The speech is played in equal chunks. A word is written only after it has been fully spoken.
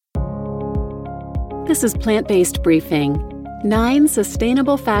this is Plant-Based Briefing, 9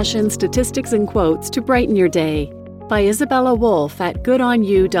 Sustainable Fashion Statistics and Quotes to Brighten Your Day by Isabella Wolf at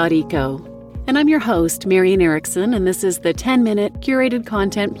goodonyou.eco. And I'm your host, Marian Erickson, and this is the 10-minute curated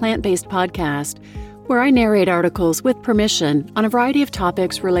content plant-based podcast where I narrate articles with permission on a variety of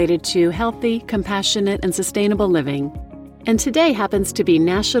topics related to healthy, compassionate, and sustainable living. And today happens to be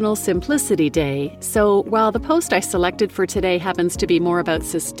National Simplicity Day, so while the post I selected for today happens to be more about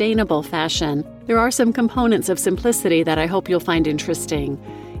sustainable fashion, there are some components of simplicity that I hope you'll find interesting.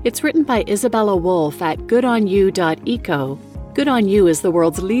 It's written by Isabella Wolf at goodonyou.eco. Good On You is the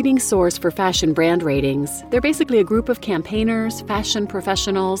world's leading source for fashion brand ratings. They're basically a group of campaigners, fashion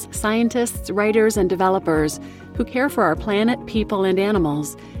professionals, scientists, writers, and developers who care for our planet, people, and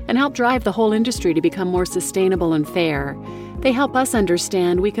animals, and help drive the whole industry to become more sustainable and fair. They help us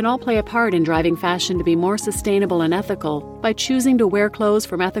understand we can all play a part in driving fashion to be more sustainable and ethical by choosing to wear clothes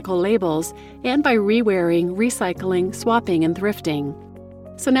from ethical labels and by rewearing, recycling, swapping, and thrifting.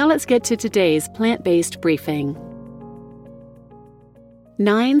 So now let's get to today's plant-based briefing.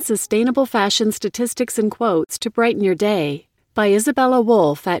 9 Sustainable Fashion Statistics and Quotes to Brighten Your Day by Isabella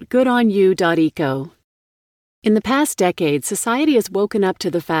Wolf at goodonyou.eco. In the past decade, society has woken up to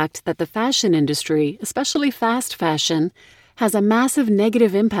the fact that the fashion industry, especially fast fashion, has a massive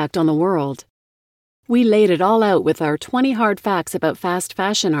negative impact on the world. We laid it all out with our 20 hard facts about fast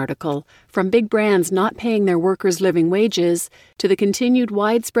fashion article, from big brands not paying their workers living wages to the continued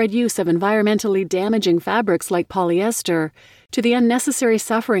widespread use of environmentally damaging fabrics like polyester, to the unnecessary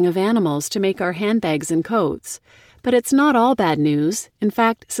suffering of animals to make our handbags and coats. But it's not all bad news. In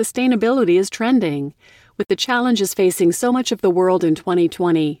fact, sustainability is trending. With the challenges facing so much of the world in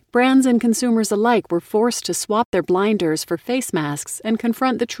 2020, brands and consumers alike were forced to swap their blinders for face masks and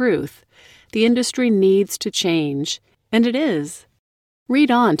confront the truth. The industry needs to change, and it is.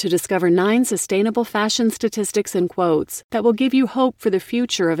 Read on to discover 9 sustainable fashion statistics and quotes that will give you hope for the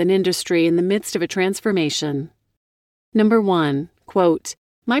future of an industry in the midst of a transformation. Number 1, quote,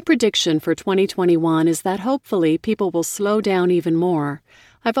 "My prediction for 2021 is that hopefully people will slow down even more.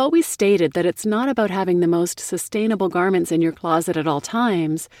 I've always stated that it's not about having the most sustainable garments in your closet at all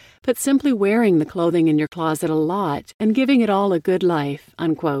times, but simply wearing the clothing in your closet a lot and giving it all a good life,"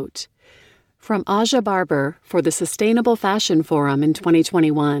 unquote. From Aja Barber for the Sustainable Fashion Forum in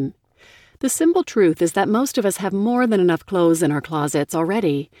 2021. The simple truth is that most of us have more than enough clothes in our closets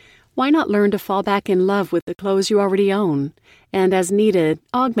already. Why not learn to fall back in love with the clothes you already own? And as needed,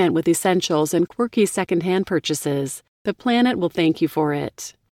 augment with essentials and quirky secondhand purchases. The planet will thank you for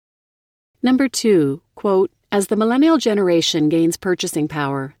it. Number 2, quote, "As the millennial generation gains purchasing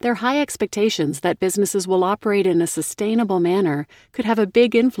power, their high expectations that businesses will operate in a sustainable manner could have a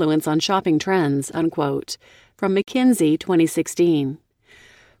big influence on shopping trends," unquote. From McKinsey 2016.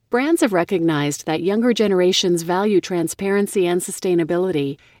 Brands have recognized that younger generations value transparency and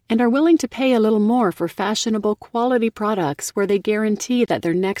sustainability and are willing to pay a little more for fashionable quality products where they guarantee that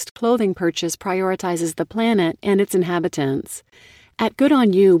their next clothing purchase prioritizes the planet and its inhabitants. At Good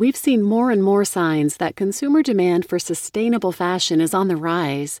On You, we've seen more and more signs that consumer demand for sustainable fashion is on the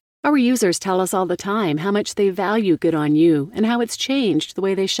rise. Our users tell us all the time how much they value Good On You and how it's changed the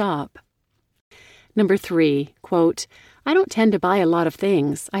way they shop. Number 3, quote, "I don't tend to buy a lot of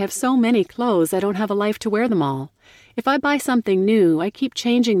things. I have so many clothes I don't have a life to wear them all. If I buy something new, I keep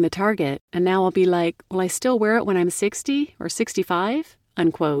changing the target, and now I'll be like, will I still wear it when I'm 60 or 65?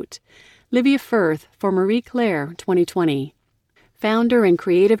 Unquote. Livia Firth for Marie Claire 2020. Founder and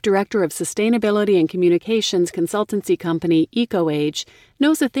creative director of sustainability and communications consultancy company EcoAge,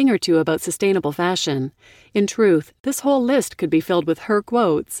 knows a thing or two about sustainable fashion. In truth, this whole list could be filled with her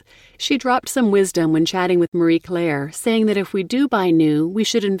quotes. She dropped some wisdom when chatting with Marie Claire, saying that if we do buy new, we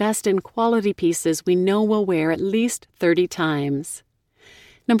should invest in quality pieces we know we'll wear at least 30 times.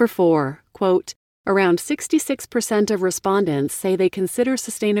 Number 4, quote, "Around 66% of respondents say they consider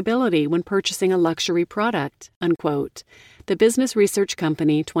sustainability when purchasing a luxury product," unquote. The Business Research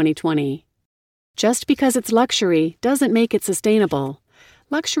Company 2020. Just because it's luxury doesn't make it sustainable.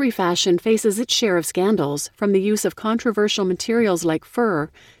 Luxury fashion faces its share of scandals, from the use of controversial materials like fur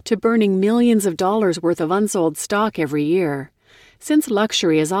to burning millions of dollars worth of unsold stock every year. Since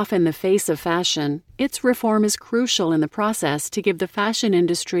luxury is often the face of fashion, its reform is crucial in the process to give the fashion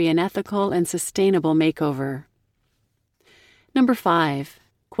industry an ethical and sustainable makeover. Number 5,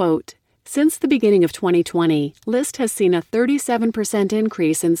 quote, "Since the beginning of 2020, Lyst has seen a 37%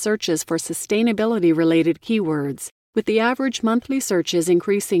 increase in searches for sustainability-related keywords, with the average monthly searches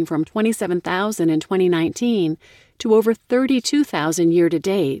increasing from 27,000 in 2019 to over 32,000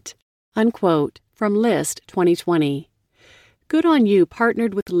 year-to-date," unquote, from Lyst 2020. Good On You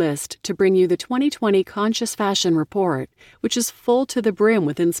partnered with Lyst to bring you the 2020 Conscious Fashion Report, which is full to the brim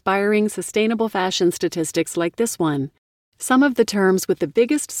with inspiring sustainable fashion statistics like this one. Some of the terms with the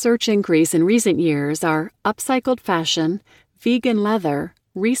biggest search increase in recent years are upcycled fashion, vegan leather,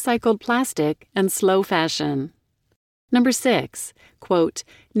 recycled plastic, and slow fashion. Number 6, quote,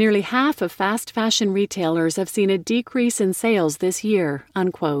 nearly half of fast fashion retailers have seen a decrease in sales this year,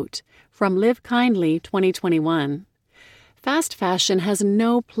 unquote, from Live Kindly 2021. Fast fashion has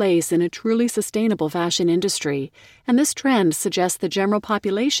no place in a truly sustainable fashion industry, and this trend suggests the general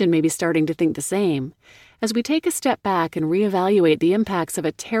population may be starting to think the same. As we take a step back and reevaluate the impacts of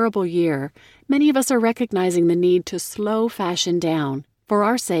a terrible year, many of us are recognizing the need to slow fashion down, for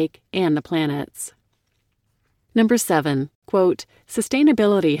our sake and the planet's. Number 7, quote,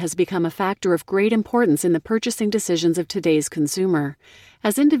 sustainability has become a factor of great importance in the purchasing decisions of today's consumer.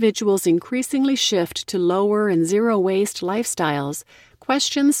 As individuals increasingly shift to lower and zero-waste lifestyles,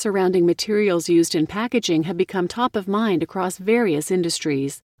 questions surrounding materials used in packaging have become top of mind across various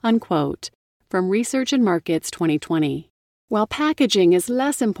industries, unquote, from Research and Markets 2020. While packaging is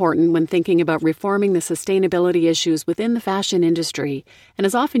less important when thinking about reforming the sustainability issues within the fashion industry and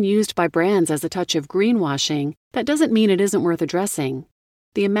is often used by brands as a touch of greenwashing, that doesn't mean it isn't worth addressing.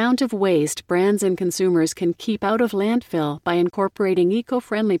 The amount of waste brands and consumers can keep out of landfill by incorporating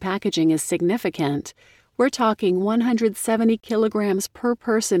eco-friendly packaging is significant. We're talking 170 kilograms per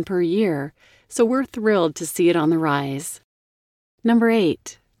person per year, so we're thrilled to see it on the rise. Number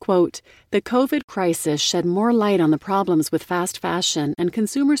 8. Quote, the COVID crisis shed more light on the problems with fast fashion, and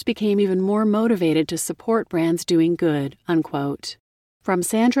consumers became even more motivated to support brands doing good, unquote. From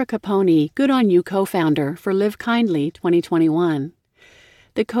Sandra Capone, Good On You co-founder for Live Kindly 2021.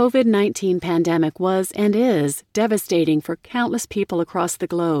 The COVID-19 pandemic was and is devastating for countless people across the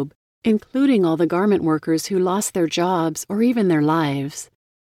globe, including all the garment workers who lost their jobs or even their lives.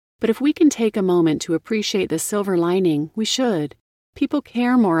 But if we can take a moment to appreciate the silver lining, we should. People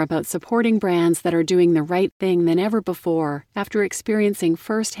care more about supporting brands that are doing the right thing than ever before after experiencing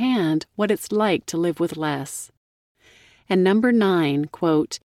firsthand what it's like to live with less. And number 9,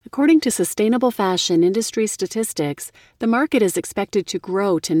 quote, according to sustainable fashion industry statistics, the market is expected to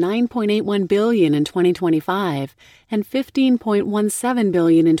grow to $9.81 billion in 2025 and $15.17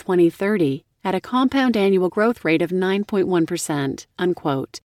 billion in 2030 at a compound annual growth rate of 9.1%,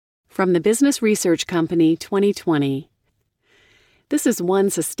 unquote, from the business research company 2020. This is one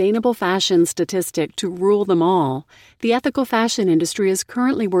sustainable fashion statistic to rule them all. The ethical fashion industry is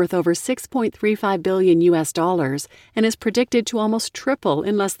currently worth over $6.35 billion and is predicted to almost triple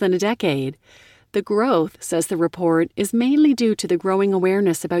in less than a decade. The growth, says the report, is mainly due to the growing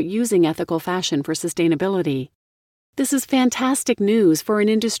awareness about using ethical fashion for sustainability. This is fantastic news for an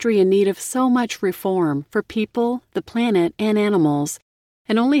industry in need of so much reform for people, the planet, and animals,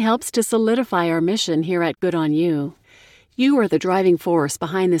 and only helps to solidify our mission here at Good On You. You are the driving force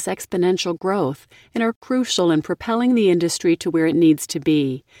behind this exponential growth and are crucial in propelling the industry to where it needs to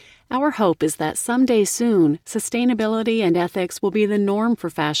be. Our hope is that someday soon, sustainability and ethics will be the norm for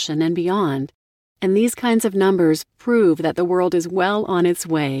fashion and beyond. And these kinds of numbers prove that the world is well on its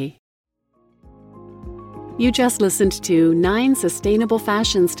way. You just listened to 9 Sustainable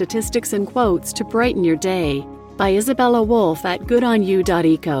Fashion Statistics and Quotes to Brighten Your Day by Isabella Wolf at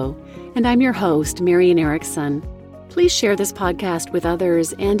goodonyou.eco. And I'm your host, Marian Erickson. Please share this podcast with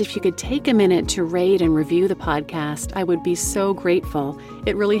others, and if you could take a minute to rate and review the podcast, I would be so grateful.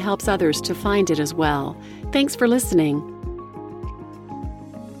 It really helps others to find it as well. Thanks for listening.